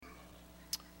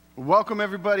Welcome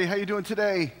everybody. How you doing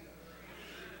today?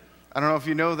 I don't know if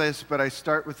you know this, but I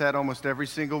start with that almost every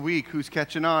single week. Who's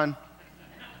catching on?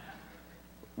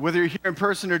 Whether you're here in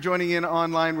person or joining in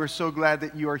online, we're so glad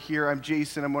that you are here. I'm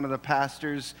Jason. I'm one of the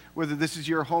pastors. Whether this is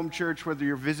your home church, whether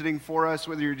you're visiting for us,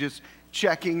 whether you're just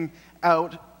checking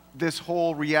out this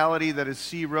whole reality that is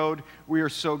Sea Road, we are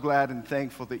so glad and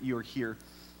thankful that you are here.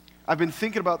 I've been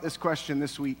thinking about this question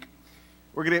this week.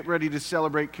 We're going to get ready to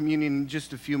celebrate communion in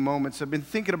just a few moments. I've been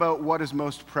thinking about what is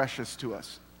most precious to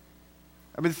us.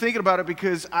 I've been thinking about it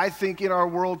because I think in our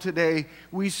world today,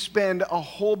 we spend a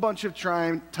whole bunch of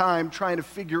time trying to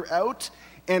figure out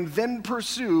and then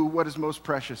pursue what is most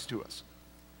precious to us.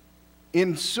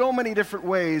 In so many different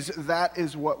ways, that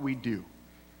is what we do.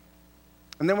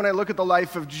 And then when I look at the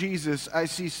life of Jesus, I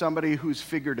see somebody who's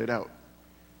figured it out.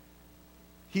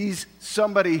 He's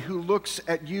somebody who looks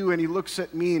at you and he looks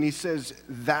at me and he says,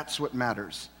 that's what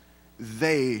matters.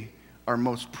 They are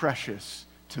most precious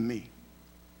to me.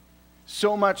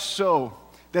 So much so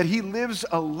that he lives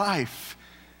a life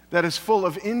that is full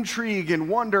of intrigue and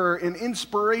wonder and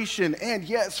inspiration and,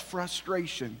 yes,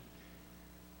 frustration.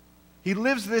 He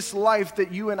lives this life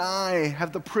that you and I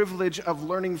have the privilege of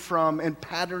learning from and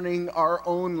patterning our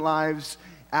own lives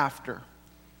after.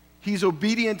 He's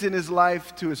obedient in his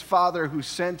life to his Father who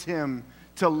sent him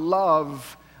to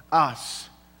love us,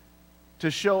 to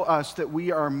show us that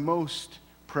we are most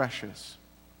precious.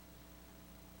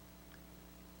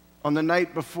 On the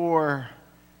night before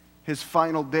his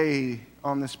final day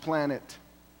on this planet,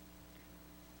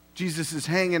 Jesus is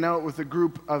hanging out with a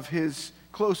group of his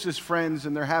closest friends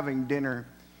and they're having dinner.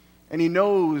 And he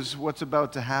knows what's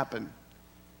about to happen.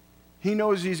 He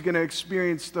knows he's going to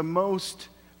experience the most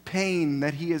pain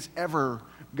that he has ever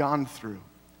gone through.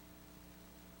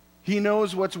 He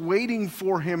knows what's waiting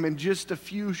for him in just a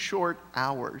few short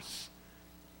hours.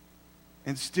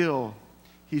 And still,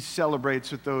 he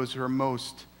celebrates with those who are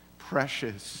most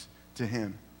precious to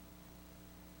him.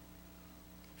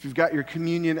 If you've got your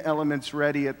communion elements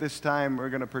ready at this time, we're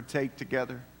going to partake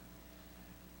together.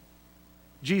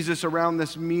 Jesus, around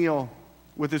this meal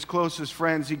with his closest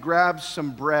friends, he grabs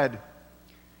some bread.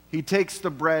 He takes the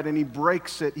bread and he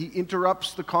breaks it. He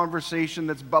interrupts the conversation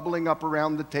that's bubbling up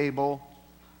around the table.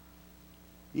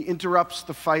 He interrupts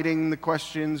the fighting, the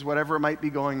questions, whatever might be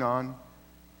going on.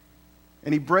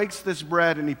 And he breaks this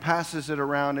bread and he passes it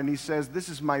around and he says, "This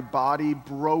is my body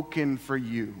broken for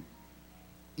you.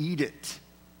 Eat it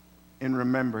in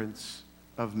remembrance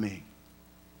of me."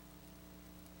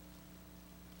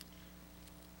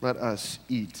 Let us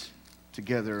eat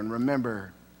together and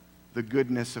remember the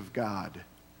goodness of God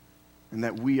and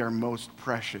that we are most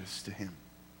precious to him.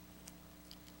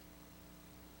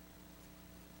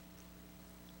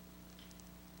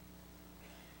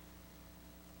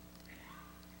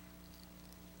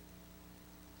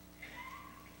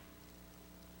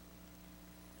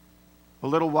 A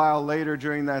little while later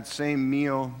during that same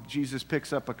meal, Jesus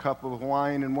picks up a cup of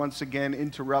wine and once again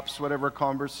interrupts whatever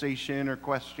conversation or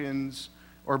questions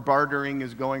or bartering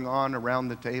is going on around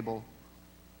the table.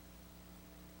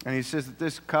 And he says that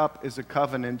this cup is a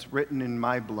covenant written in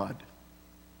my blood.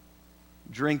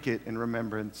 Drink it in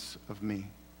remembrance of me.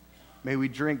 May we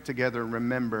drink together and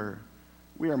remember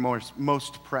we are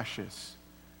most precious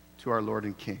to our Lord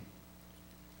and King.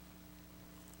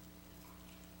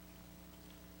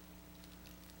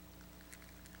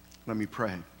 Let me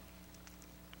pray.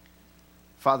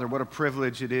 Father, what a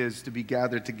privilege it is to be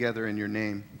gathered together in your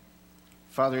name.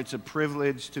 Father, it's a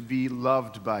privilege to be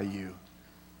loved by you.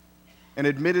 And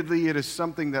admittedly, it is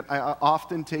something that I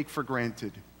often take for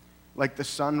granted, like the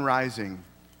sun rising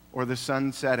or the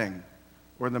sun setting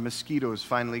or the mosquitoes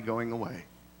finally going away.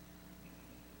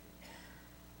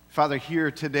 Father, here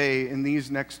today in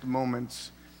these next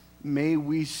moments, may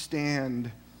we stand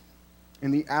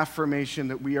in the affirmation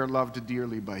that we are loved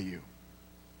dearly by you.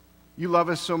 You love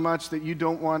us so much that you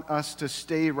don't want us to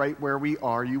stay right where we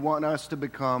are. You want us to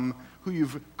become who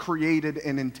you've created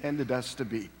and intended us to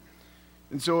be.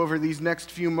 And so over these next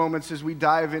few moments, as we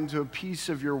dive into a piece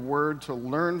of your word, to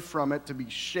learn from it, to be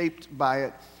shaped by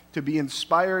it, to be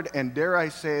inspired, and dare I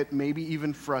say it, maybe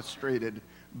even frustrated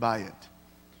by it,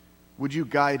 would you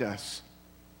guide us?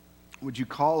 Would you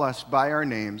call us by our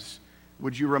names?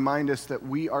 Would you remind us that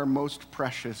we are most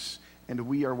precious and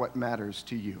we are what matters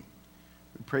to you?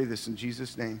 We pray this in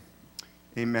Jesus' name.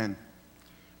 Amen.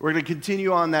 We're going to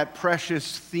continue on that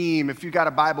precious theme. If you've got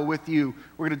a Bible with you,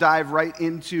 we're going to dive right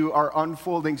into our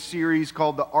unfolding series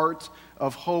called The Art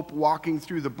of Hope, walking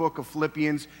through the book of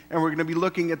Philippians. And we're going to be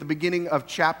looking at the beginning of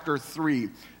chapter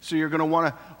 3. So you're going to want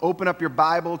to open up your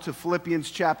Bible to Philippians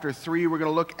chapter 3. We're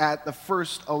going to look at the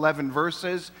first 11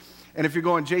 verses. And if you're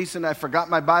going, Jason, I forgot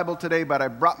my Bible today, but I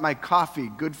brought my coffee.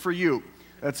 Good for you.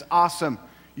 That's awesome.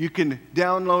 You can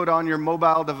download on your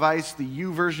mobile device the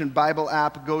YouVersion Bible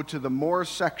app. Go to the More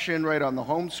section right on the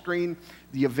home screen.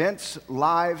 The Events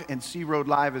Live and Sea Road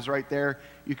Live is right there.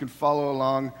 You can follow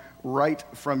along right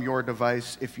from your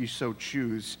device if you so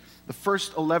choose. The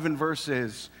first 11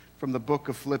 verses from the book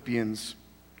of Philippians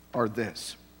are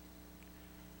this.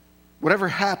 Whatever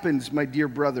happens, my dear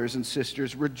brothers and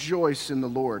sisters, rejoice in the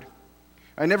Lord.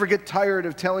 I never get tired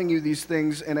of telling you these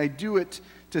things, and I do it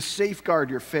to safeguard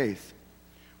your faith.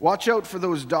 Watch out for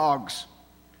those dogs,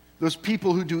 those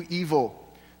people who do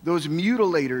evil, those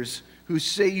mutilators who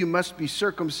say you must be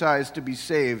circumcised to be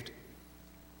saved.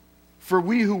 For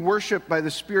we who worship by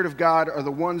the Spirit of God are the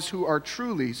ones who are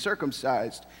truly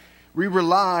circumcised. We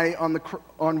rely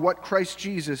on what Christ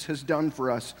Jesus has done for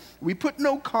us. We put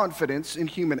no confidence in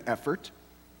human effort,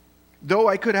 though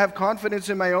I could have confidence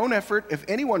in my own effort if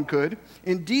anyone could.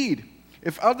 Indeed,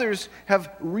 if others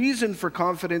have reason for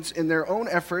confidence in their own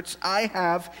efforts, I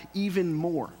have even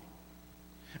more.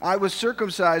 I was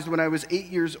circumcised when I was 8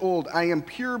 years old. I'm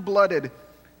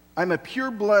a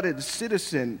pure-blooded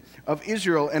citizen of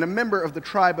Israel and a member of the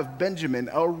tribe of Benjamin,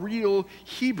 a real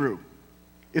Hebrew,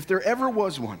 if there ever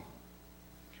was one.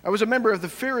 I was a member of the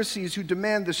Pharisees who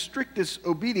demand the strictest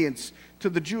obedience to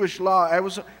the Jewish law. I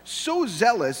was so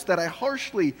zealous that I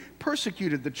harshly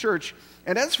persecuted the church,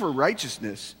 and as for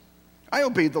righteousness, I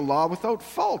obeyed the law without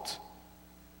fault.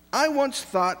 I once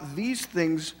thought these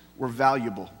things were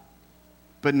valuable,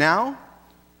 but now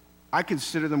I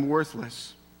consider them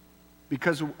worthless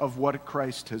because of what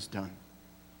Christ has done.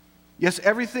 Yes,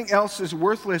 everything else is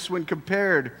worthless when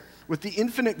compared with the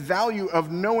infinite value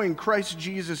of knowing Christ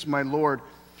Jesus my Lord.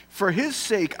 For his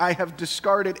sake, I have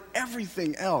discarded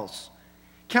everything else,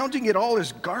 counting it all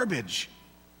as garbage,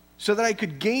 so that I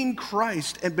could gain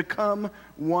Christ and become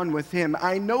one with him.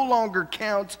 I no longer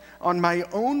count on my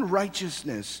own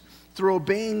righteousness through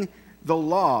obeying the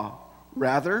law.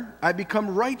 Rather, I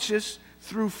become righteous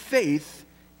through faith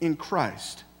in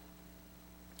Christ.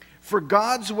 For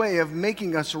God's way of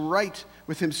making us right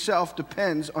with himself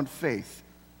depends on faith.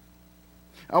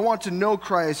 I want to know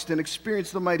Christ and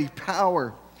experience the mighty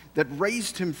power that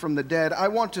raised him from the dead. I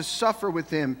want to suffer with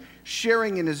him,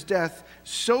 sharing in his death,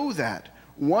 so that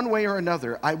one way or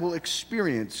another, I will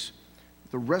experience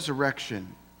the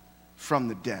resurrection from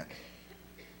the dead.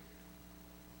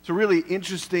 It's a really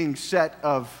interesting set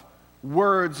of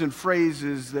words and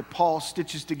phrases that Paul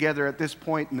stitches together at this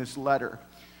point in this letter.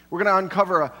 We're going to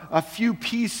uncover a few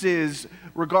pieces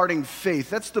regarding faith.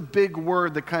 That's the big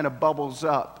word that kind of bubbles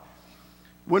up.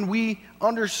 When we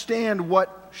understand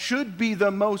what should be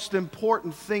the most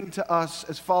important thing to us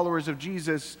as followers of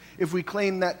Jesus, if we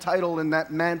claim that title and that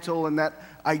mantle and that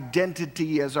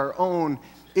identity as our own,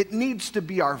 it needs to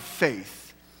be our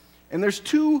faith. And there's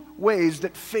two ways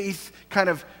that faith kind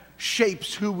of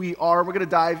shapes who we are. We're going to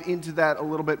dive into that a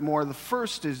little bit more. The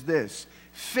first is this: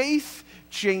 faith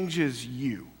changes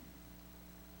you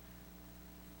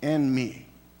and me.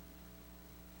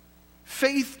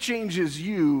 Faith changes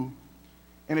you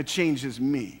and it changes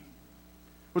me.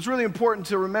 What's really important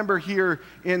to remember here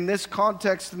in this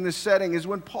context, in this setting, is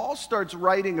when Paul starts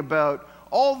writing about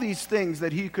all these things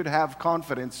that he could have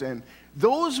confidence in,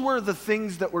 those were the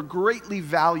things that were greatly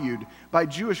valued by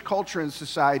Jewish culture and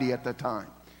society at the time.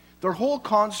 Their whole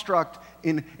construct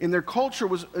in their culture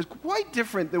was quite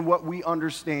different than what we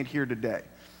understand here today.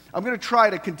 I'm going to try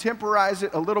to contemporize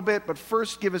it a little bit, but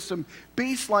first give us some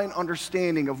baseline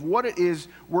understanding of what it is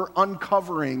we're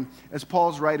uncovering as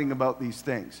Paul's writing about these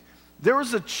things. There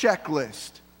was a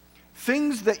checklist,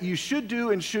 things that you should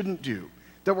do and shouldn't do,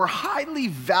 that were highly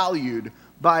valued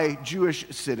by Jewish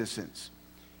citizens.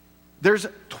 There's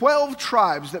 12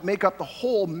 tribes that make up the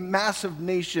whole massive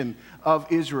nation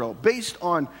of Israel, based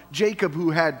on Jacob,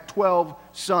 who had 12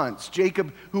 sons.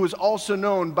 Jacob, who was also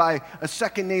known by a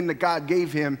second name that God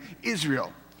gave him,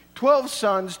 Israel. 12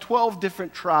 sons, 12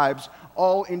 different tribes,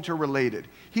 all interrelated.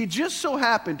 He just so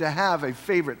happened to have a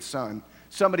favorite son,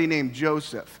 somebody named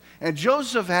Joseph. And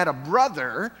Joseph had a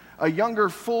brother, a younger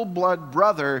full-blood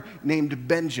brother named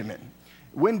Benjamin.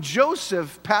 When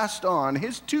Joseph passed on,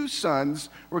 his two sons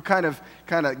were kind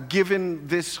of given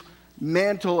this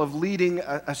mantle of leading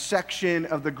a section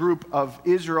of the group of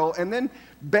Israel, and then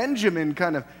Benjamin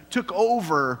kind of took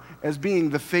over as being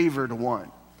the favored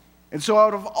one. And so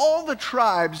out of all the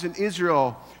tribes in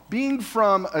Israel, being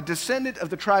from a descendant of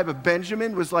the tribe of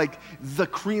Benjamin was like the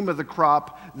cream of the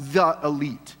crop, the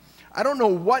elite. I don't know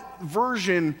what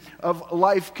version of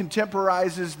life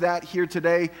contemporizes that here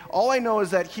today. All I know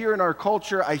is that here in our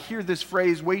culture, I hear this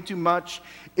phrase way too much: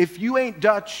 if you ain't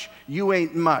Dutch, you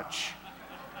ain't much.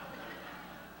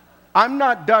 I'm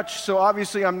not Dutch, so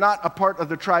obviously I'm not a part of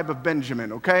the tribe of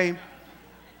Benjamin, okay?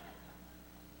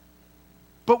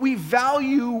 But we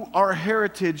value our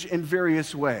heritage in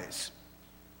various ways.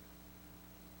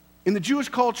 In the Jewish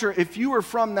culture, if you were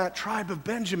from that tribe of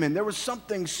Benjamin, there was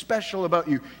something special about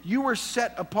you. You were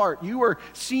set apart. You were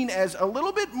seen as a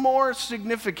little bit more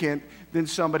significant than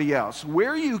somebody else.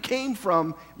 Where you came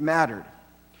from mattered.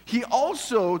 He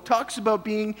also talks about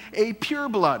being a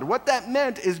pureblood. What that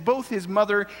meant is both his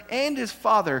mother and his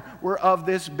father were of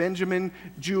this Benjamin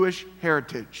Jewish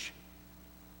heritage.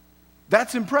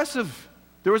 That's impressive.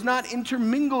 There was not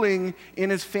intermingling in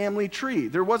his family tree.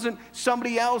 There wasn't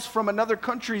somebody else from another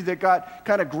country that got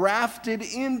kind of grafted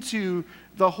into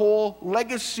the whole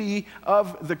legacy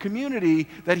of the community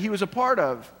that he was a part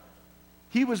of.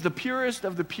 He was the purest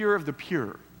of the pure of the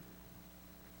pure.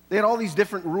 They had all these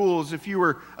different rules. If you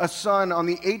were a son on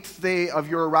the 8th day of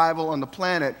your arrival on the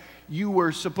planet, you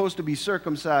were supposed to be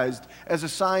circumcised as a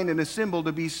sign and a symbol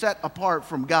to be set apart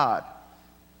from God.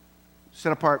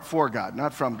 Set apart for God,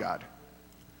 not from God.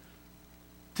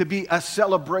 To be a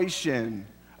celebration,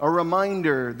 a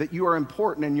reminder that you are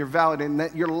important and you're valid and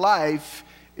that your life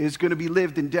is going to be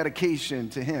lived in dedication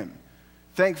to Him.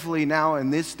 Thankfully, now in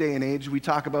this day and age, we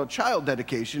talk about child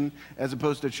dedication as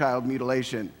opposed to child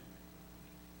mutilation.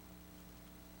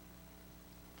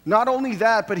 Not only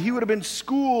that, but he would have been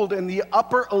schooled in the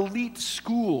upper elite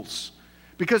schools.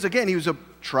 Because again, he was a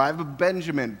tribe of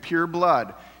Benjamin, pure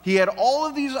blood. He had all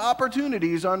of these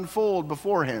opportunities unfold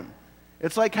before him.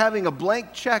 It's like having a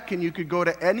blank check and you could go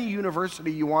to any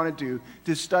university you wanted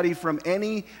to study from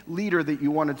any leader that you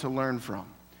wanted to learn from.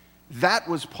 That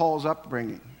was Paul's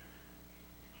upbringing.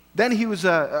 Then he was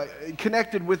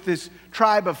connected with this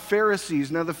tribe of Pharisees.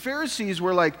 Now the Pharisees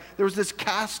were like, there was this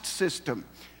caste system.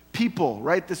 People,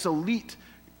 right? This elite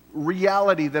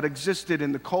reality that existed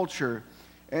in the culture.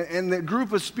 And the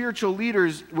group of spiritual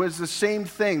leaders was the same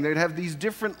thing. They'd have these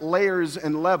different layers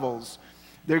and levels.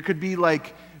 There could be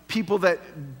like people that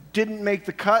didn't make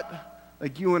the cut,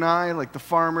 like you and I, like the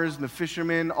farmers and the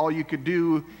fishermen. All you could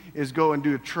do is go and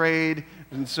do a trade.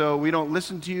 And so we don't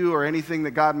listen to you or anything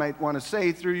that God might want to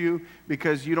say through you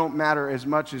because you don't matter as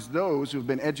much as those who've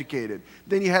been educated.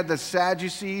 Then you had the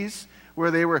Sadducees, where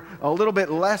they were a little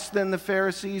bit less than the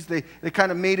Pharisees. They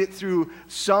kind of made it through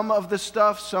some of the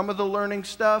stuff, some of the learning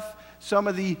stuff, some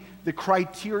of the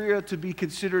criteria to be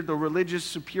considered the religious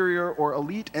superior or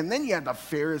elite. And then you had the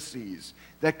Pharisees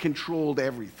that controlled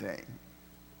everything.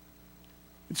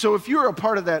 And so if you were a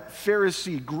part of that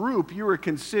Pharisee group, you were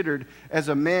considered as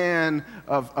a man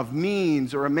of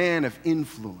means or a man of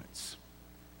influence.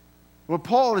 What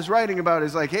Paul is writing about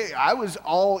is like, hey, I was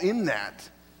all in that.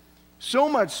 So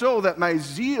much so that my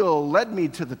zeal led me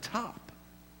to the top.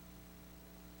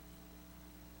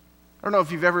 I don't know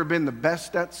if you've ever been the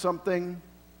best at something.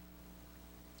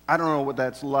 I don't know what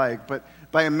that's like, but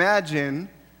I imagine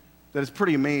that it's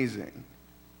pretty amazing.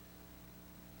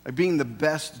 Like being the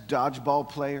best dodgeball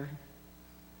player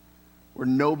where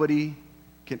nobody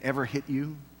can ever hit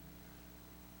you.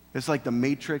 It's like the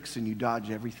Matrix and you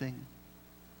dodge everything.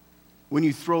 When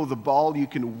you throw the ball, you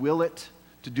can will it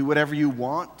to do whatever you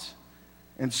want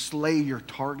and slay your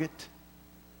target.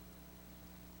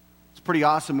 It's pretty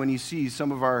awesome when you see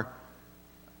some of our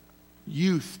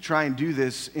youth try and do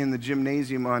this in the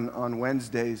gymnasium on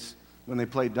Wednesdays when they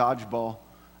play dodgeball.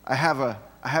 I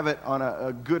have it on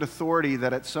a good authority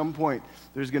that at some point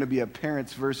there's going to be a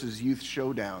parents versus youth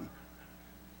showdown.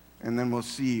 And then we'll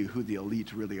see who the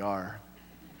elite really are.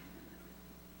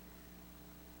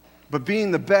 But being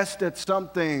the best at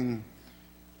something,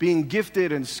 being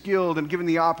gifted and skilled and given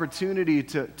the opportunity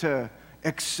to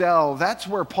excel, that's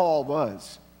where Paul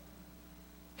was.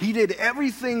 He did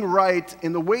everything right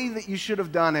in the way that you should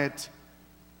have done it.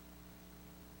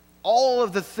 All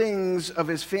of the things of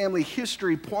his family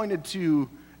history pointed to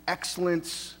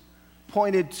excellence,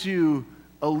 pointed to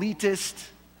elitist,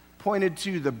 pointed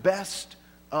to the best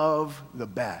of the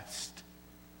best.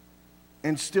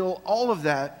 And still, all of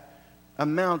that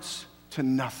amounts to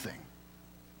nothing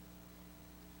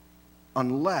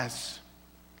unless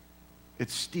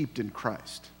it's steeped in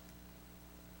Christ.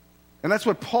 And that's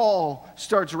what Paul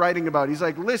starts writing about. He's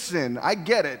like, listen, I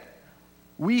get it.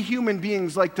 We human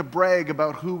beings like to brag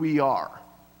about who we are.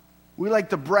 We like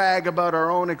to brag about our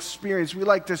own experience. We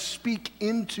like to speak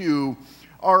into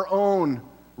our own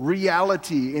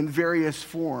reality in various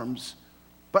forms.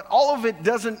 But all of it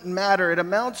doesn't matter. It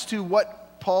amounts to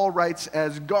what Paul writes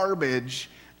as garbage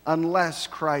unless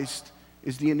Christ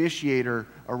is the initiator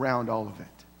around all of it.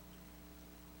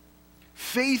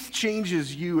 Faith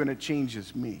changes you and it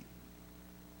changes me.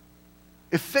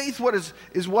 If faith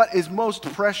is what is most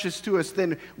precious to us,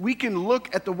 then we can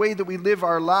look at the way that we live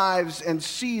our lives and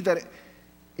see that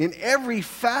in every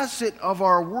facet of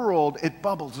our world, it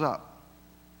bubbles up.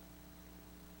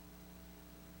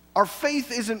 Our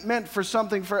faith isn't meant for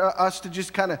something for us to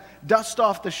just kind of dust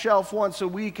off the shelf once a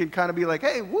week and kind of be like,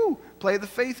 hey, woo, play the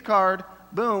faith card.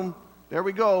 Boom, there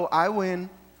we go, I win.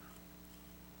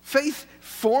 Faith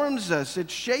forms us, it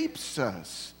shapes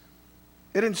us,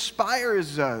 it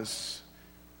inspires us.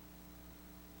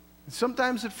 And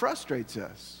sometimes it frustrates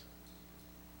us.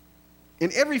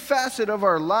 In every facet of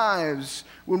our lives,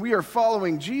 when we are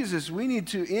following Jesus, we need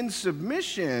to, in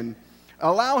submission,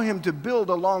 allow him to build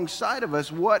alongside of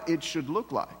us what it should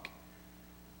look like.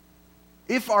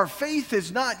 If our faith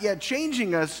is not yet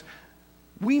changing us,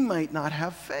 we might not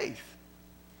have faith.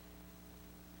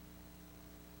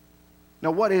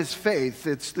 Now, what is faith?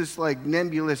 It's this like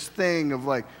nebulous thing of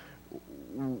like,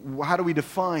 how do we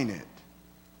define it?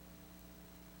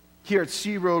 Here at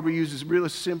Sea Road, we use this really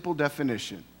simple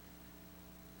definition.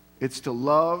 It's to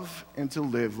love and to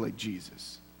live like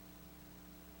Jesus.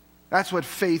 That's what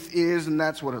faith is, and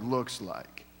that's what it looks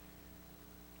like.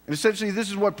 And essentially, this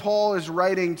is what Paul is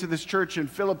writing to this church in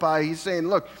Philippi. He's saying,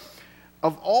 look,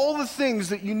 of all the things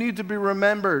that you need to be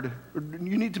remembered, or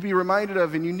you need to be reminded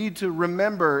of, and you need to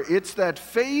remember, it's that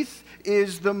faith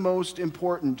is the most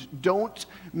important. Don't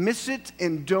miss it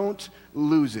and don't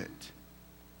lose it.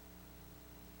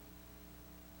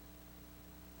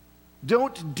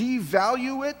 Don't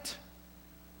devalue it.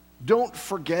 Don't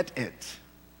forget it.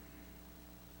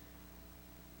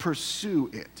 Pursue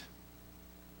it.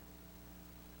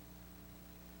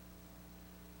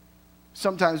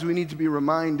 Sometimes we need to be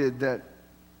reminded that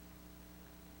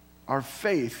our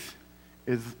faith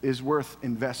is worth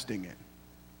investing in.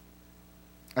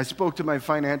 I spoke to my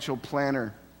financial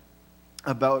planner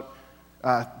about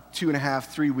 2.5,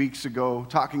 3 weeks ago,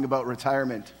 talking about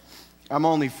retirement. I'm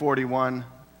only 41.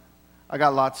 I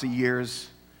got lots of years.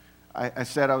 I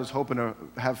said I was hoping to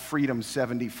have freedom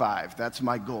 75. That's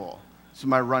my goal. It's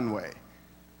my runway.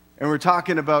 And we're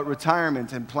talking about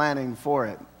retirement and planning for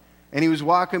it. And he was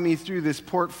walking me through this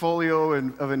portfolio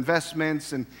of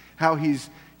investments and how he's,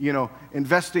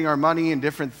 investing our money in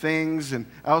different things. And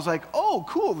I was like, oh,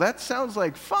 cool, that sounds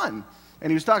like fun. And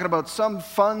he was talking about some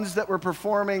funds that were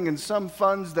performing and some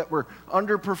funds that were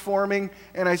underperforming.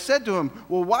 And I said to him,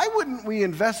 well, why wouldn't we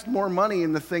invest more money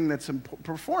in the thing that's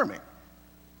performing?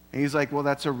 And he's like, well,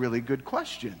 that's a really good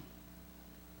question.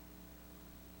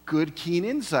 Good, keen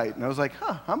insight. And I was like,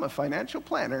 I'm a financial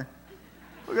planner.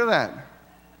 Look at that.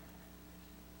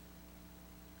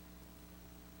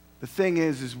 The thing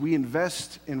is we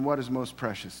invest in what is most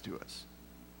precious to us.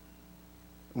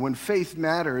 When faith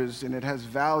matters and it has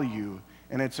value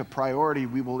and it's a priority,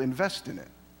 we will invest in it.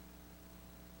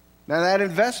 Now, that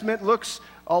investment looks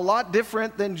a lot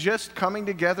different than just coming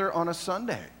together on a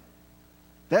Sunday.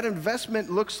 That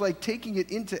investment looks like taking it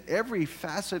into every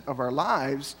facet of our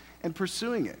lives and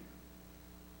pursuing it.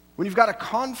 When you've got a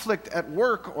conflict at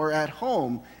work or at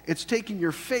home, it's taking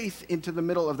your faith into the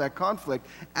middle of that conflict,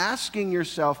 asking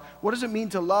yourself, what does it mean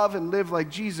to love and live like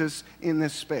Jesus in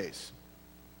this space?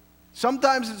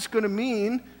 Sometimes it's going to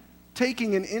mean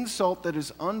taking an insult that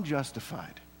is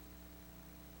unjustified.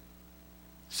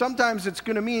 Sometimes it's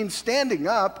going to mean standing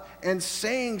up and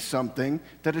saying something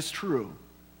that is true.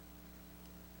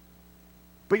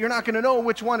 But you're not going to know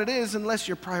which one it is unless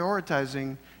you're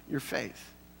prioritizing your faith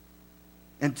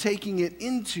and taking it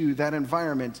into that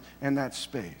environment and that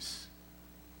space.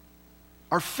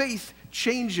 Our faith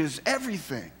changes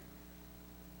everything.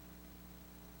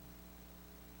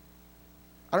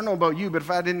 I don't know about you, but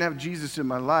if I didn't have Jesus in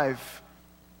my life,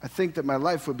 I think that my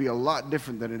life would be a lot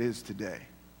different than it is today.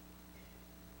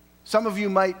 Some of you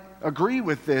might agree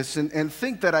with this and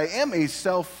think that I am a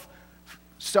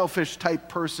selfish type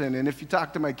person. And if you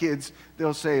talk to my kids,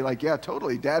 they'll say, like, yeah,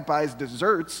 totally. Dad buys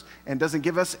desserts and doesn't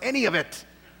give us any of it.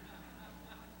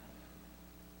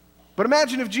 But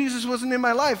imagine if Jesus wasn't in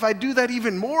my life. I'd do that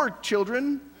even more,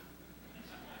 children.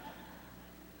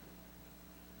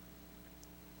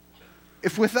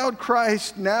 If without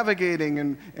Christ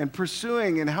navigating and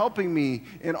pursuing and helping me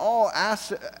in all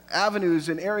avenues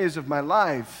and areas of my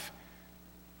life,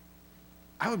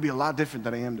 I would be a lot different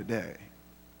than I am today.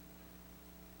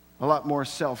 A lot more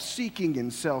self-seeking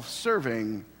and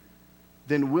self-serving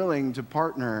than willing to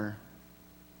partner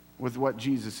with what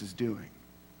Jesus is doing.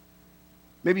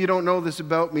 Maybe you don't know this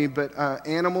about me, but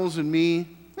animals and me,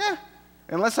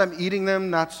 unless I'm eating them,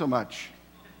 not so much.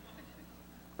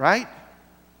 Right?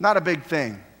 Not a big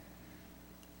thing.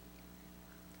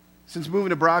 Since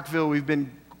moving to Brockville, we've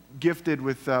been gifted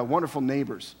with wonderful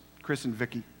neighbors, Chris and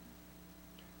Vicky.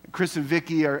 Chris and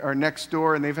Vicky are next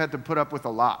door, and they've had to put up with a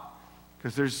lot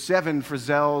because there's 7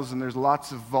 Frizelles, and there's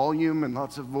lots of volume and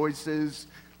lots of voices,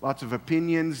 lots of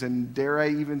opinions, and dare I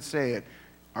even say it,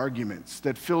 arguments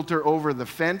that filter over the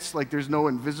fence like there's no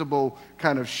invisible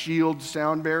kind of shield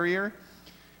sound barrier,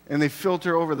 and they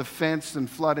filter over the fence and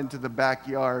flood into the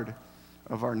backyard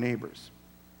of our neighbors.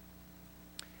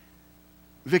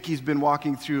 Vicky's been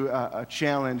walking through a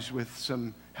challenge with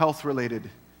some health-related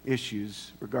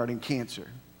issues regarding cancer.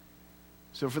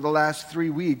 So for the last 3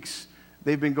 weeks,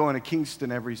 they've been going to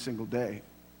Kingston every single day,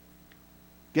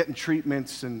 getting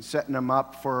treatments and setting them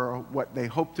up for what they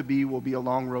hope will be a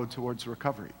long road towards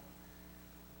recovery.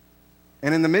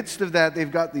 And in the midst of that,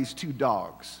 they've got these 2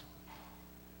 dogs.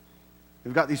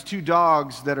 They've got these 2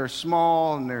 dogs that are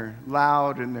small, and they're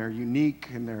loud, and they're unique,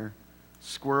 and they're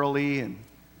squirrely, and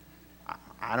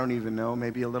I don't even know,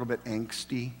 maybe a little bit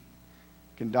angsty.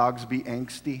 Can dogs be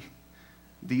angsty?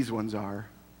 These ones are.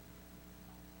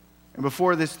 And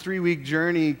before this 3-week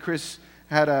journey, Chris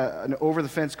had an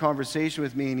over-the-fence conversation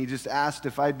with me, and he just asked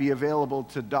if I'd be available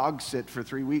to dog sit for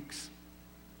 3 weeks.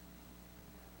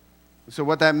 So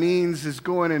what that means is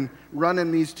going and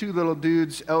running these 2 little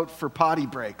dudes out for potty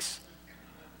breaks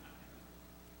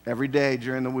every day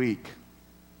during the week.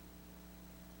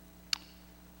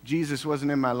 Jesus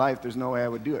wasn't in my life, there's no way I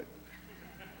would do it.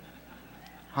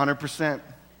 100%.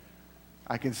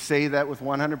 I can say that with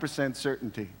 100%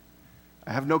 certainty.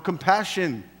 I have no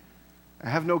compassion. I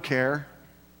have no care.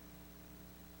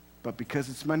 But because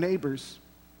it's my neighbors,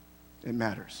 it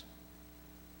matters.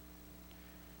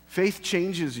 Faith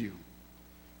changes you.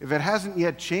 If it hasn't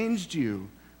yet changed you,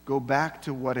 go back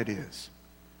to what it is.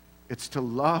 It's to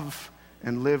love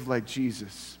and live like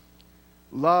Jesus.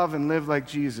 Love and live like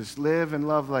Jesus. Live and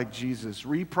love like Jesus.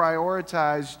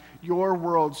 Reprioritize your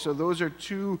world so those are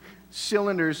 2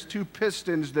 cylinders, 2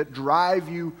 pistons that drive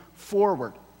you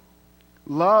forward.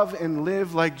 Love and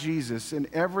live like Jesus in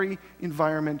every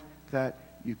environment that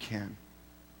you can.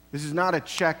 This is not a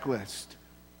checklist.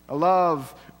 I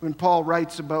love when Paul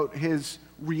writes about his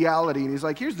reality, and he's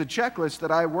like, here's the checklist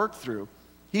that I worked through.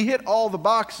 He hit all the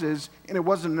boxes, and it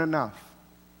wasn't enough.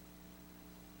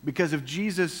 Because if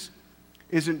Jesus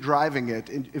isn't driving it,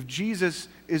 and if Jesus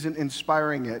isn't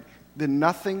inspiring it, then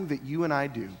nothing that you and I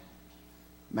do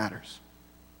matters.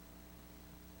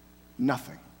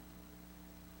 Nothing.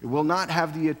 It will not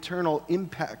have the eternal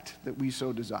impact that we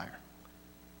so desire.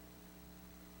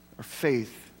 Our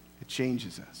faith, it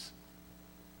changes us.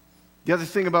 The other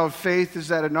thing about faith is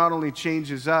that it not only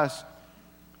changes us,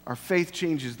 our faith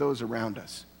changes those around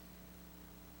us.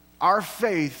 Our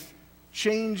faith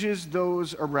changes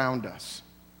those around us.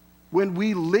 When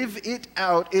we live it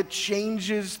out, it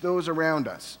changes those around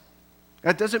us.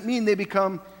 That doesn't mean they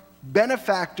become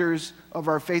benefactors of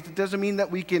our faith. It doesn't mean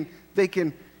that they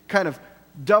can kind of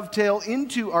dovetail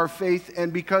into our faith,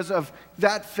 and because of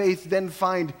that faith then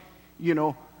find,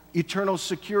 eternal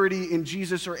security in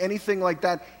Jesus or anything like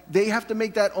that. They have to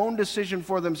make that own decision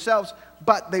for themselves,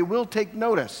 but they will take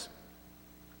notice.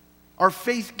 Our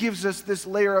faith gives us this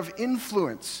layer of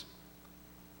influence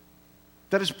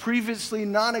that is previously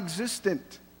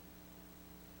non-existent.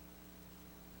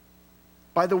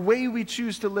 By the way we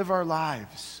choose to live our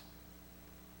lives,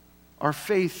 our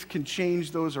faith can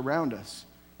change those around us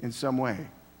in some way.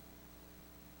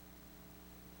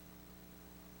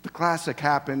 The classic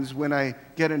happens when I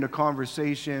get into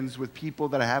conversations with people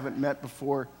that I haven't met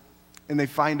before, and they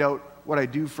find out what I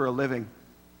do for a living.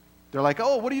 They're like,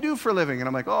 oh, what do you do for a living? And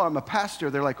I'm like, oh, I'm a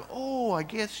pastor. They're like, oh, I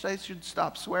guess I should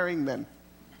stop swearing then.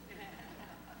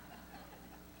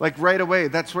 Like right away,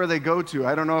 that's where they go to.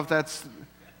 I don't know if that's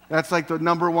like the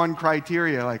number one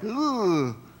criteria. Like,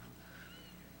 ooh,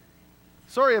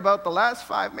 sorry about the last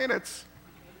 5 minutes.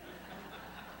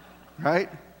 Right?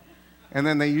 And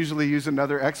then they usually use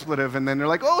another expletive, and then they're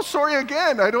like, oh, sorry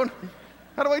again. How do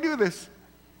I do this?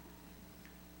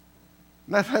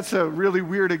 That's a really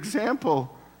weird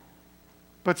example.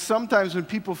 But sometimes when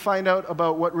people find out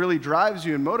about what really drives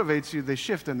you and motivates you, they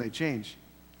shift and they change.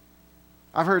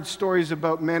 I've heard stories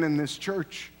about men in this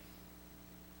church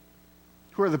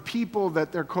who are the people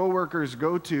that their coworkers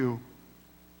go to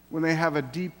when they have a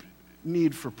deep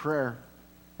need for prayer.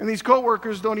 And these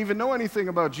coworkers don't even know anything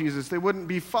about Jesus. They wouldn't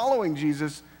be following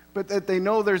Jesus, but that they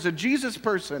know there's a Jesus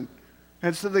person.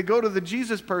 And so they go to the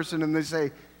Jesus person and they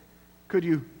say, could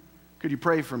you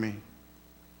pray for me?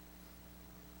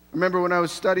 I remember when I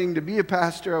was studying to be a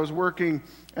pastor, I was working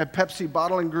at Pepsi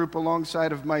Bottling Group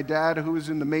alongside of my dad, who was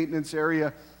in the maintenance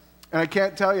area. And I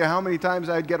can't tell you how many times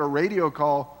I'd get a radio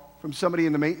call from somebody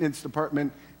in the maintenance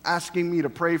department asking me to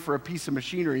pray for a piece of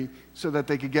machinery so that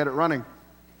they could get it running.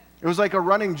 It was like a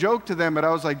running joke to them, but I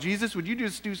was like, Jesus, would you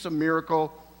just do some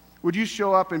miracle? Would you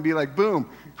show up and be like, boom,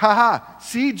 ha,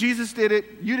 see, Jesus did it,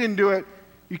 you didn't do it,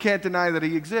 you can't deny that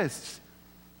he exists.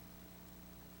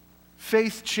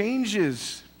 Faith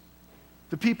changes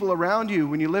the people around you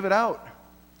when you live it out.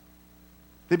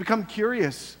 They become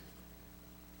curious.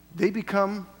 They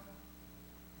become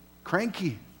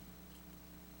cranky.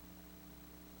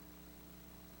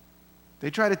 They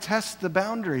try to test the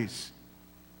boundaries.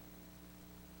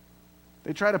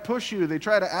 They try to push you. They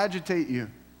try to agitate you.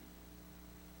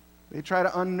 They try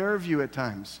to unnerve you at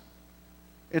times.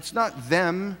 It's not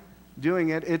them doing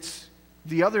it. It's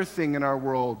the other thing in our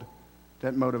world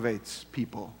that motivates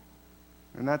people.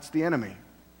 And that's the enemy,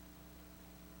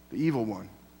 the evil one,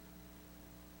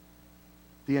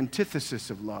 the antithesis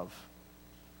of love.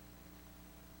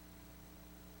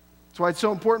 That's why it's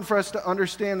so important for us to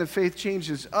understand that faith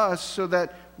changes us so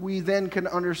that we then can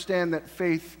understand that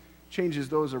faith changes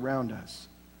those around us.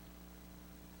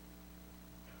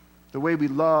 The way we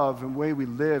love and the way we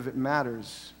live, it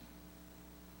matters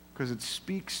because it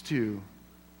speaks to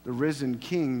the risen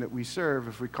King that we serve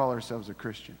if we call ourselves a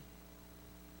Christian.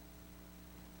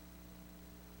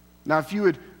 Now, if you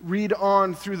would read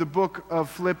on through the book of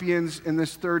Philippians in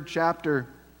this 3rd chapter,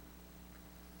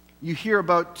 you hear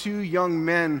about 2 young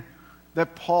men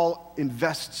that Paul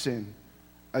invests in.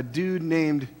 A dude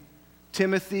named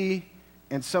Timothy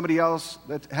and somebody else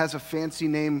that has a fancy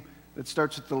name that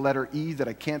starts with the letter E that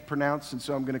I can't pronounce, and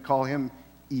so I'm going to call him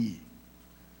E.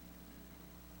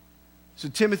 So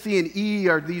Timothy and E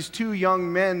are these 2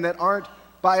 young men that aren't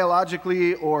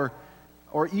biologically or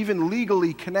even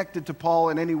legally connected to Paul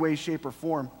in any way, shape, or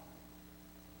form.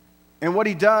 And what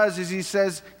he does is he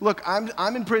says, look,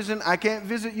 I'm in prison. I can't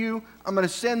visit you. I'm going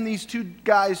to send these 2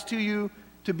 guys to you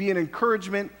to be an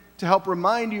encouragement, to help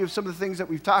remind you of some of the things that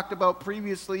we've talked about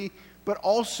previously, but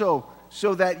also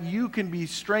so that you can be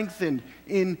strengthened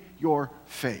in your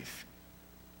faith.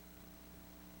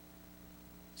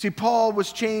 See, Paul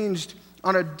was changed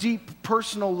on a deep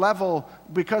personal level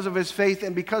because of his faith,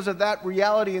 and because of that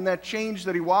reality and that change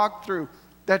that he walked through,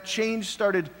 that change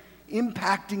started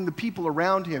impacting the people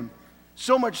around him.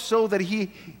 So much so that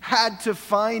he had to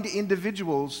find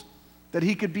individuals that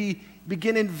he could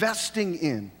begin investing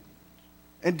in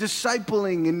and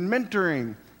discipling and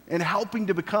mentoring and helping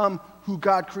to become who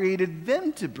God created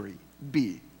them to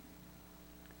be.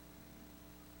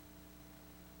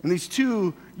 And these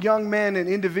 2 young men and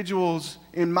individuals,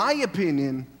 in my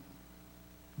opinion,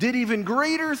 did even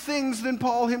greater things than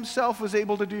Paul himself was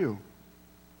able to do.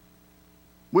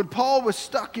 When Paul was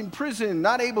stuck in prison,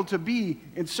 not able to be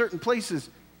in certain places,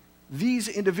 these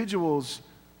individuals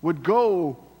would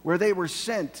go where they were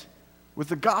sent with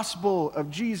the gospel of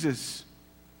Jesus,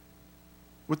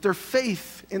 with their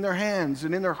faith in their hands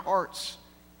and in their hearts,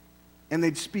 and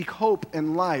they'd speak hope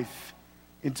and life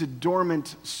into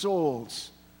dormant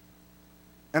souls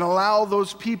and allow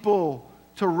those people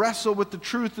to wrestle with the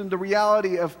truth and the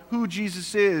reality of who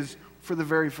Jesus is for the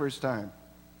very first time.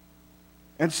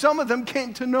 And some of them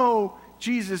came to know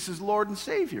Jesus as Lord and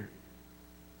Savior.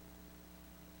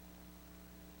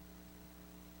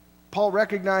 Paul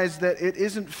recognized that it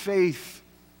isn't faith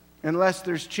unless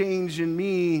there's change in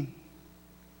me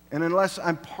and unless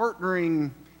I'm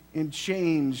partnering in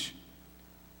change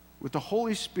with the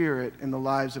Holy Spirit in the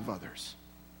lives of others.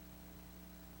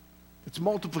 It's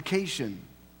multiplication.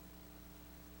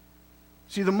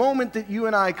 See, the moment that you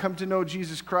and I come to know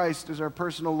Jesus Christ as our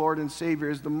personal Lord and Savior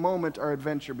is the moment our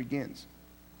adventure begins.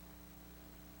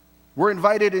 We're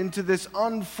invited into this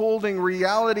unfolding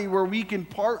reality where we can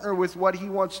partner with what He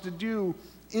wants to do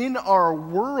in our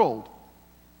world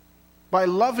by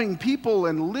loving people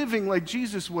and living like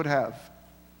Jesus would have.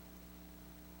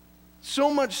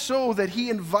 So much so that He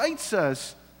invites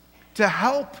us to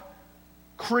help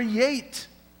create,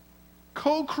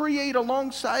 co-create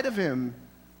alongside of Him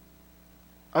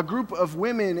a group of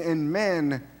women and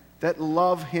men that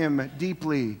love Him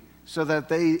deeply so that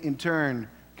they in turn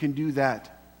can do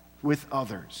that with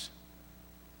others.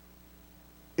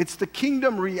 It's the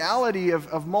kingdom reality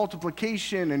of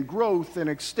multiplication and growth and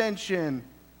extension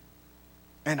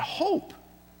and hope.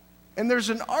 And there's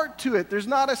an art to it. There's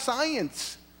not a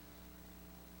science.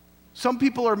 Some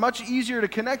people are much easier to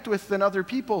connect with than other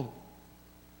people.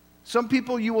 Some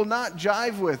people you will not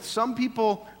jive with. Some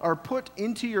people are put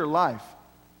into your life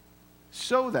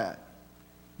so that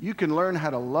you can learn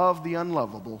how to love the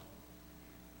unlovable.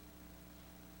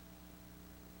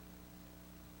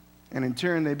 And in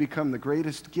turn, they become the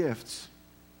greatest gifts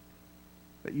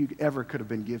that you ever could have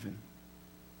been given.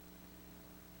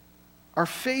 Our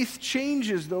faith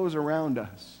changes those around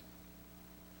us.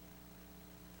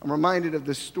 I'm reminded of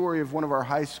the story of one of our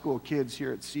high school kids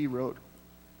here at Sea Road,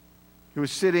 who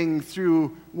was sitting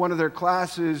through one of their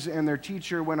classes, and their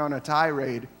teacher went on a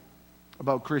tirade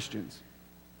about Christians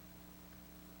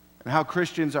and how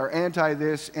Christians are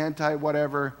anti-this,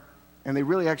 anti-whatever, and they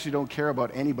really actually don't care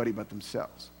about anybody but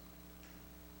themselves.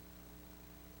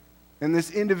 And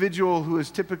this individual who is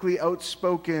typically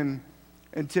outspoken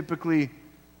and typically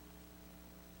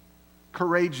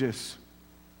courageous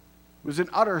was in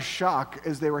utter shock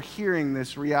as they were hearing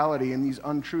this reality and these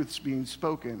untruths being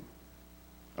spoken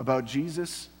about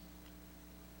Jesus,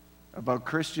 about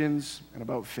Christians, and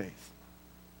about faith.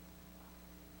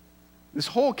 This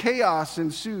whole chaos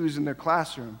ensues in their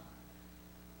classroom,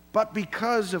 but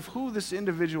because of who this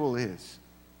individual is,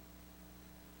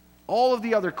 all of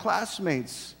the other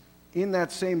classmates in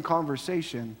that same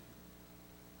conversation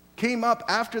came up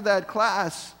after that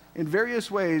class in various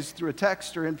ways through a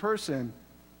text or in person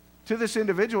to this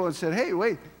individual and said, "Hey,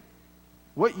 wait,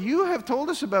 what you have told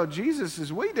us about Jesus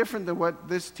is way different than what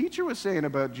this teacher was saying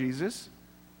about Jesus.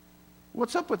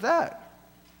 What's up with that?"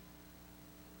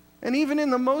 And even in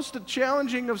the most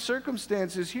challenging of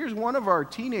circumstances, here's one of our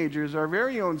teenagers, our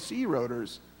very own Sea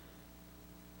Roaders,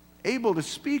 able to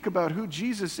speak about who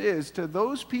Jesus is to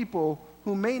those people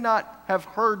who may not have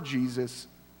heard Jesus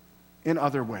in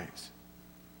other ways.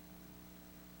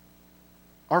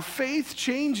 Our faith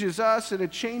changes us, and it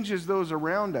changes those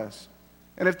around us.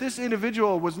 And if this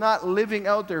individual was not living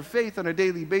out their faith on a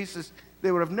daily basis,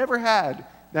 they would have never had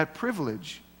that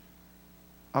privilege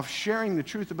of sharing the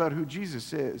truth about who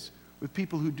Jesus is with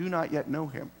people who do not yet know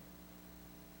him.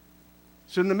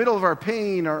 So in the middle of our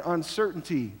pain, our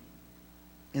uncertainty,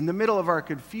 in the middle of our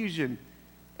confusion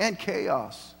and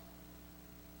chaos,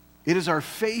 it is our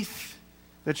faith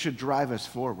that should drive us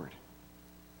forward.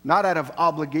 Not out of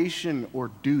obligation or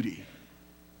duty,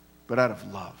 but out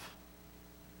of love.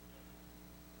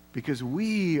 Because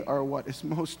we are what is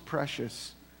most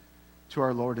precious to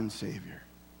our Lord and Savior,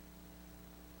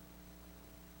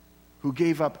 who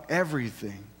gave up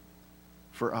everything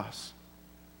for us.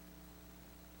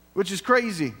 Which is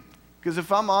crazy, because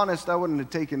if I'm honest, I wouldn't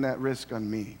have taken that risk on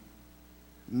me.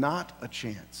 Not a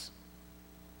chance.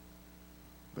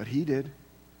 But he did,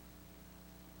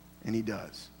 and he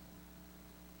does.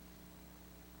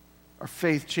 Our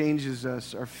faith changes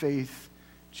us. Our faith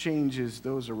changes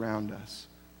those around us.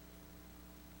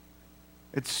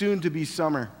 It's soon to be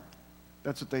summer.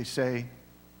 That's what they say.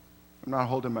 I'm not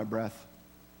holding my breath.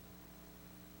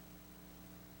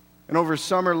 And over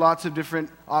summer, lots of different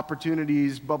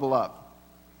opportunities bubble up.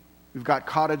 We've got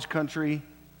cottage country.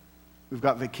 We've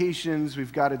got vacations.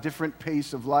 We've got a different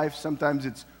pace of life. Sometimes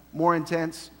it's more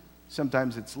intense.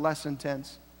 Sometimes it's less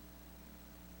intense.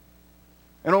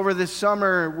 And over this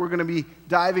summer, we're going to be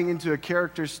diving into a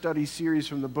character study series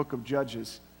from the book of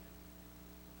Judges.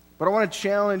 But I want to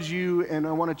challenge you, and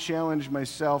I want to challenge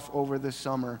myself over this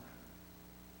summer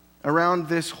around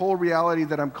this whole reality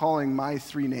that I'm calling my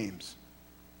three names.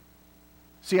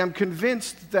 See, I'm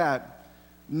convinced that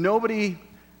nobody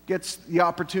gets the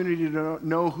opportunity to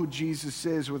know who Jesus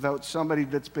is without somebody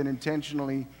that's been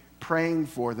intentionally praying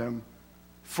for them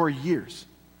for years,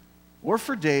 or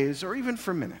for days, or even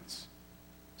for minutes.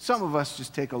 Some of us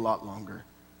just take a lot longer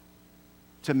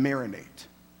to marinate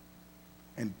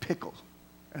and pickle,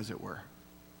 as it were.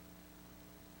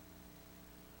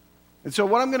 And so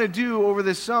what I'm going to do over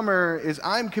this summer is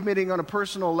I'm committing on a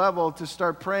personal level to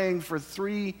start praying for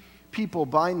three people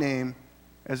by name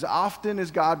as often as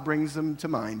God brings them to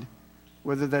mind,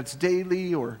 whether that's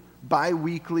daily or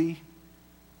bi-weekly.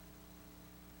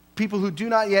 People who do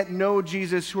not yet know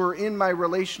Jesus, who are in my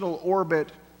relational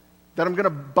orbit, that I'm going to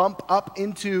bump up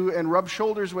into and rub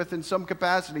shoulders with in some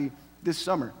capacity this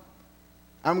summer.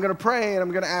 I'm going to pray and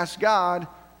I'm going to ask God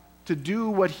to do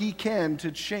what he can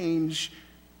to change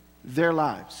their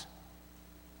lives.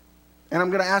 And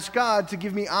I'm going to ask God to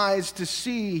give me eyes to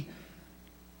see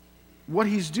what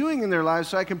he's doing in their lives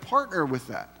so I can partner with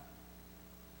that.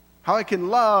 How I can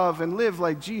love and live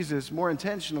like Jesus more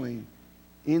intentionally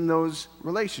in those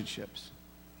relationships.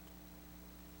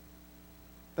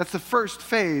 That's the first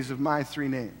phase of my three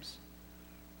names.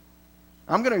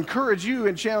 I'm going to encourage you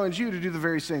and challenge you to do the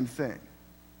very same thing.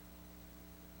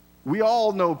 We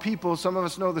all know people. Some of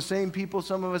us know the same people.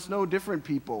 Some of us know different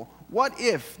people. What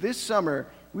if this summer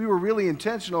we were really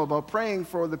intentional about praying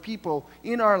for the people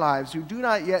in our lives who do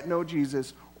not yet know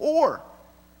Jesus, or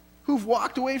who've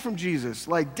walked away from Jesus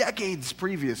like decades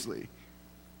previously,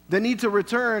 that need to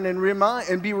return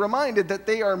and be reminded that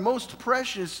they are most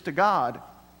precious to God,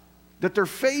 that their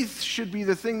faith should be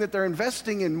the thing that they're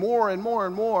investing in more and more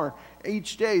and more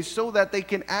each day so that they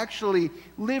can actually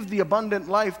live the abundant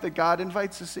life that God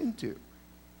invites us into.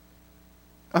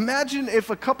 Imagine if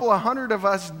a couple of hundred of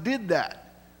us did that.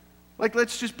 Like,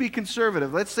 let's just be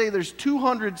conservative. Let's say there's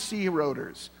 200 sea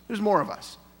roaders. There's more of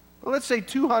us. But let's say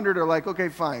 200 are like, okay,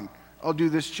 fine, I'll do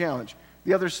this challenge.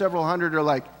 The other several hundred are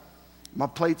like, my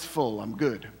plate's full, I'm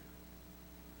good.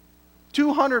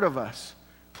 200 of us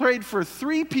prayed for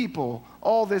 3 people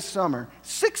all this summer.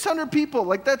 600 people,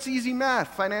 like that's easy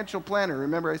math. Financial planner,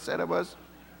 remember I said I was?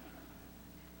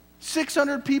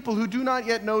 600 people who do not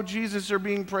yet know Jesus are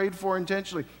being prayed for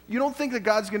intentionally. You don't think that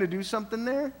God's going to do something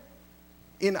there?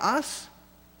 In us?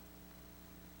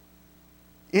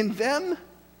 In them?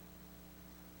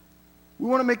 We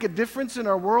want to make a difference in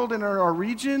our world and in our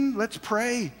region? Let's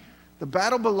pray. The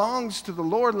battle belongs to the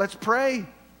Lord. Let's pray.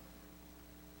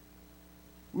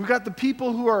 We've got the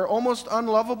people who are almost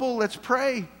unlovable. Let's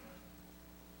pray.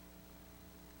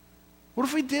 What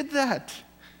if we did that?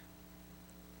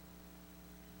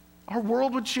 Our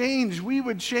world would change. We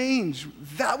would change.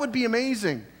 That would be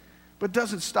amazing. But it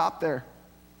doesn't stop there.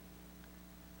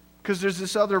 Because there's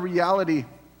this other reality.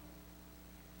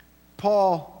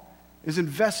 Paul is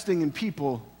investing in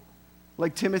people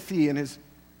like Timothy and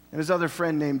his other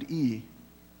friend named E.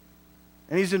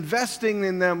 And he's investing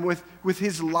in them with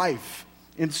his life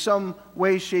in some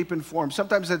way, shape, and form.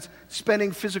 Sometimes that's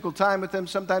spending physical time with them.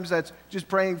 Sometimes that's just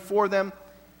praying for them.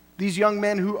 These young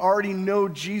men who already know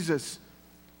Jesus,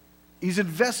 he's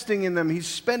investing in them. He's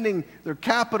spending their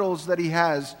capitals that he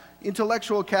has,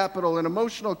 intellectual capital and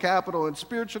emotional capital and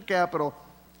spiritual capital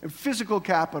and physical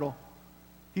capital.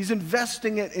 He's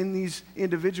investing it in these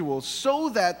individuals so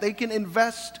that they can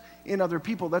invest in other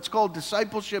people. That's called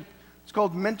discipleship. It's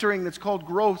called mentoring. It's called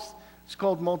growth. It's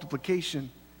called multiplication.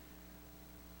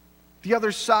 The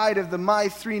other side of the My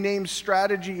 3 Names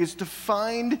strategy is to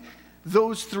find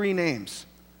those 3 names.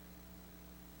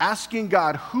 Asking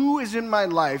God, who is in my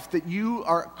life that you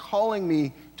are calling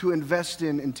me to invest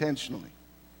in intentionally?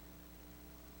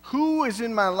 Who is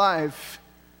in my life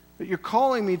that you're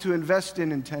calling me to invest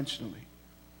in intentionally?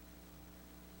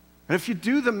 And if you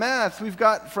do the math, we've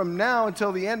got from now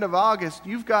until the end of August,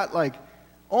 you've got like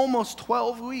almost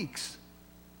 12 weeks.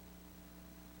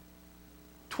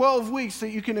 12 weeks that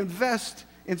you can invest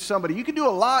in somebody. You can do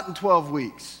a lot in 12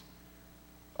 weeks.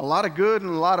 A lot of good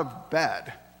and a lot of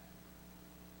bad.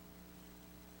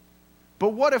 But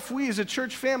what if we as a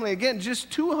church family, again,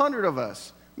 just 200 of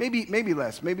us, maybe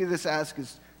less, maybe this ask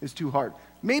is too hard,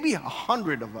 maybe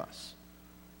 100 of us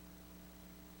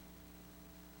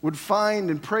would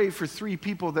find and pray for 3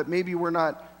 people that maybe we're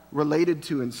not related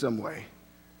to in some way,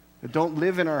 that don't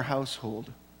live in our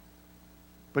household,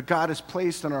 but God has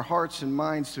placed on our hearts and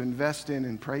minds to invest in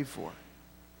and pray for.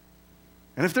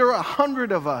 And if there are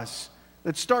 100 of us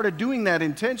that started doing that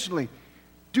intentionally,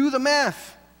 do the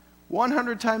math.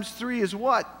 100 times 3 is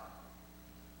what?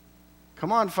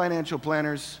 Come on, financial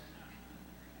planners.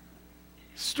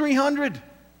 It's 300.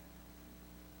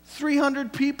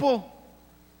 300 people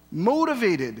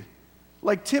motivated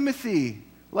like Timothy,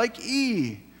 like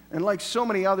E, and like so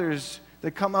many others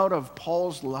that come out of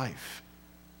Paul's life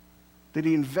that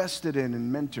he invested in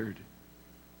and mentored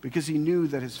because he knew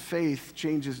that his faith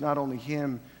changes not only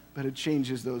him, but it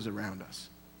changes those around us.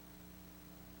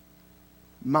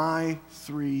 My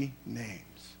 3 names.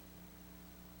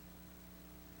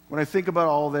 When I think about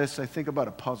all this, I think about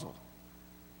a puzzle.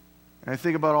 And I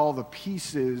think about all the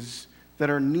pieces that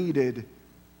are needed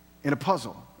in a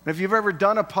puzzle. And if you've ever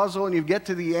done a puzzle and you get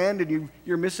to the end and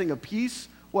you're missing a piece,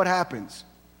 what happens?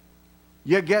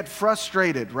 You get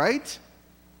frustrated, right?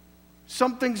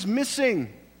 Something's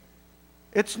missing.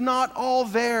 It's not all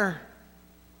there.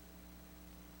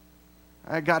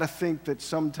 I got to think that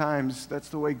sometimes that's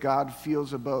the way God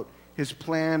feels about his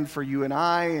plan for you and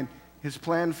I and his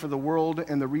plan for the world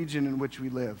and the region in which we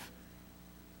live.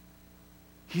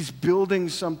 He's building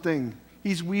something.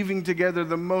 He's weaving together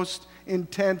the most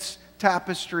intense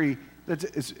tapestry that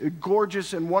is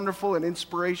gorgeous and wonderful and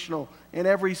inspirational in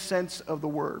every sense of the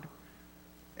word.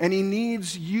 And he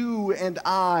needs you and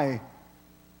I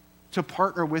to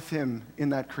partner with him in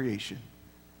that creation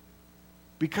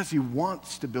because he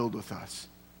wants to build with us.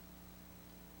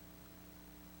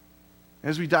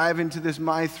 As we dive into this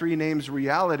My 3 Names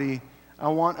reality, I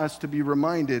want us to be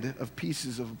reminded of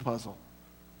pieces of a puzzle.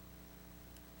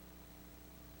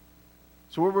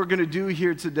 So what we're going to do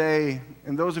here today,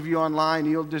 and those of you online,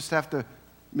 you'll just have to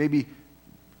maybe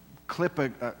clip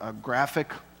a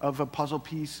graphic of a puzzle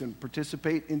piece and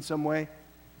participate in some way.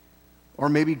 Or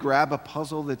maybe grab a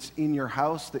puzzle that's in your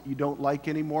house that you don't like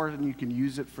anymore and you can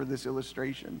use it for this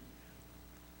illustration.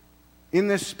 In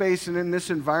this space and in this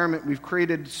environment, we've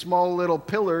created small little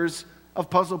pillars of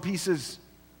puzzle pieces.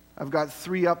 I've got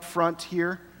 3 up front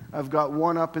here. I've got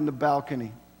 1 up in the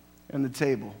balcony. and the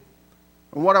table.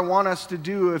 And what I want us to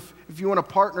do, if you want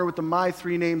to partner with the My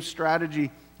Three Names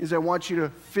strategy, is I want you to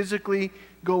physically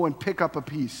go and pick up a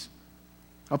piece,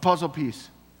 a puzzle piece.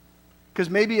 Because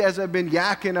maybe as I've been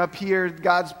yakking up here,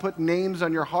 God's put names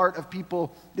on your heart of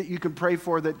people that you can pray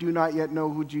for that do not yet know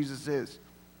who Jesus is.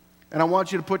 And I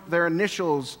want you to put their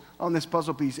initials on this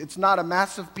puzzle piece. It's not a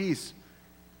massive piece.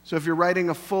 So if you're writing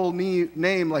a full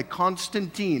name like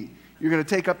Constantine, you're going to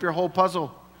take up your whole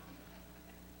puzzle.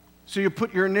 So you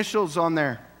put your initials on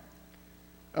there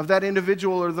of that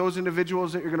individual or those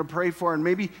individuals that you're going to pray for. And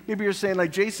maybe you're saying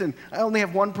like, Jason, I only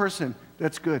have one person.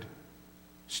 That's good.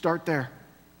 Start there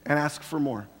and ask for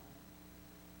more.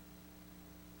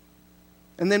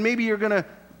 And then maybe you're going to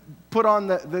put on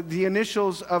the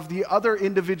initials of the other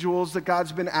individuals that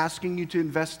God's been asking you to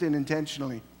invest in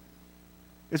intentionally.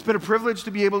 It's been a privilege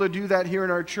to be able to do that here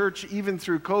in our church, even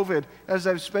through COVID, as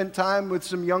I've spent time with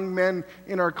some young men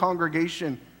in our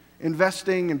congregation,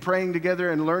 investing and praying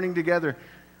together and learning together.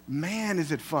 Man,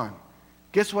 is it fun.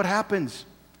 Guess what happens?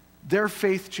 Their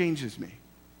faith changes me.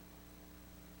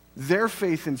 Their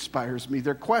faith inspires me.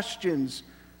 Their questions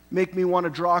make me want to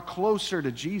draw closer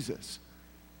to Jesus.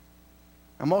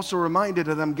 I'm also reminded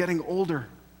that I'm getting older,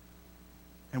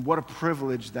 and what a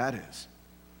privilege that is.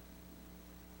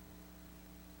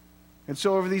 And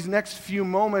so over these next few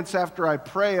moments after I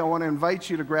pray, I want to invite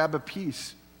you to grab a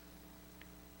piece.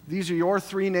 These are your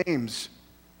three names.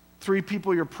 3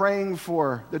 people you're praying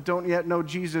for that don't yet know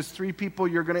Jesus. 3 people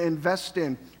you're going to invest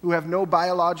in who have no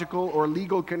biological or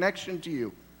legal connection to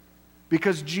you.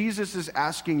 Because Jesus is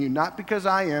asking you, not because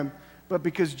I am, but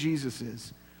because Jesus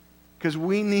is. Because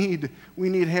we need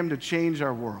him to change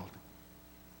our world.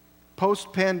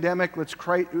 Post-pandemic, let's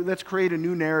create a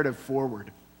new narrative forward.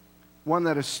 One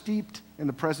that is steeped in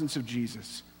the presence of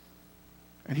Jesus.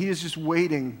 And he is just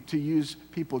waiting to use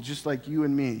people just like you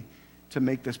and me to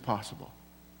make this possible.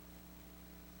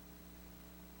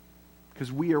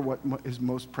 Because we are what is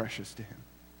most precious to him.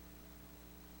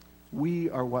 We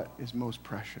are what is most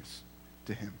precious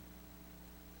to him.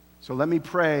 So let me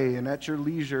pray, and at your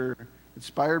leisure,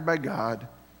 inspired by God,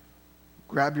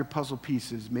 grab your puzzle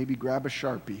pieces, maybe grab a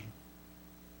Sharpie,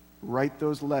 write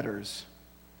those letters,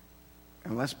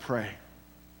 and let's pray,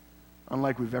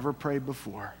 unlike we've ever prayed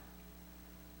before,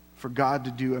 for God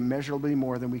to do immeasurably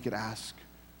more than we could ask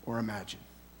or imagine.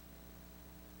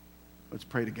 Let's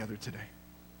pray together today.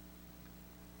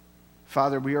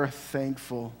 Father, we are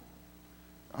thankful.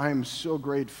 I am so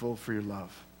grateful for your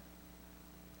love.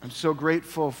 I'm so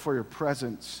grateful for your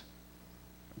presence.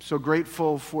 I'm so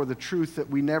grateful for the truth that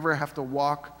we never have to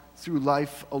walk through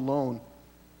life alone.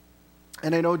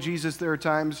 And I know, Jesus, there are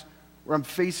times where I'm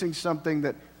facing something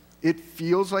that it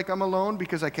feels like I'm alone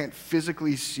because I can't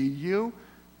physically see you.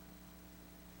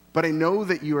 But I know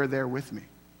that you are there with me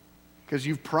because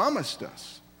you've promised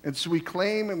us. And so we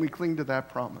claim and we cling to that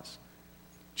promise.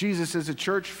 Jesus, as a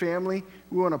church family,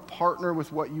 we want to partner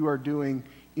with what you are doing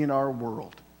in our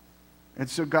world. And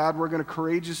so, God, we're going to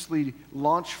courageously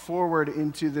launch forward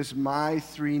into this My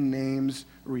Three Names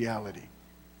reality.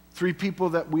 3 people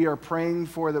that we are praying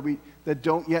for that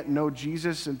don't yet know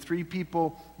Jesus, and 3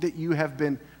 people that you have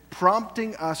been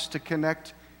prompting us to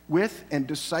connect with and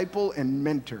disciple and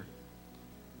mentor.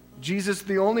 Jesus,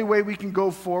 the only way we can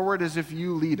go forward is if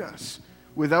you lead us.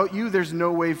 Without you, there's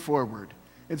no way forward.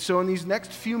 And so in these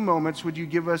next few moments, would you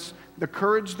give us the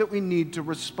courage that we need to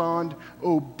respond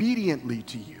obediently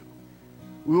to you?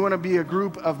 We want to be a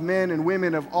group of men and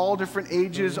women of all different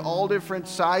ages, all different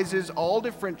sizes, all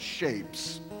different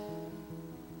shapes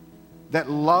that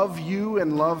love you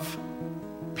and love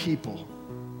people.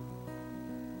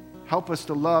 Help us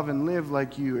to love and live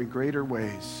like you in greater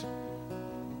ways.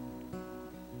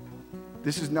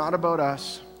 This is not about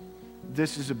us.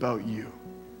 This is about you.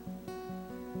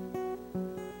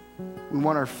 We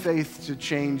want our faith to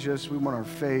change us. We want our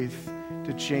faith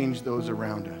to change those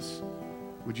around us.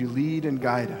 Would you lead and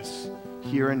guide us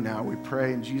here and now? We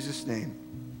pray in Jesus' name.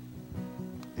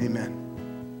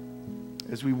 Amen.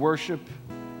 As we worship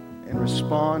and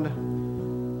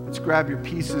respond, let's grab your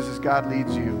pieces as God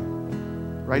leads you.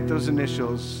 Write those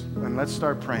initials and let's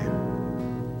start praying.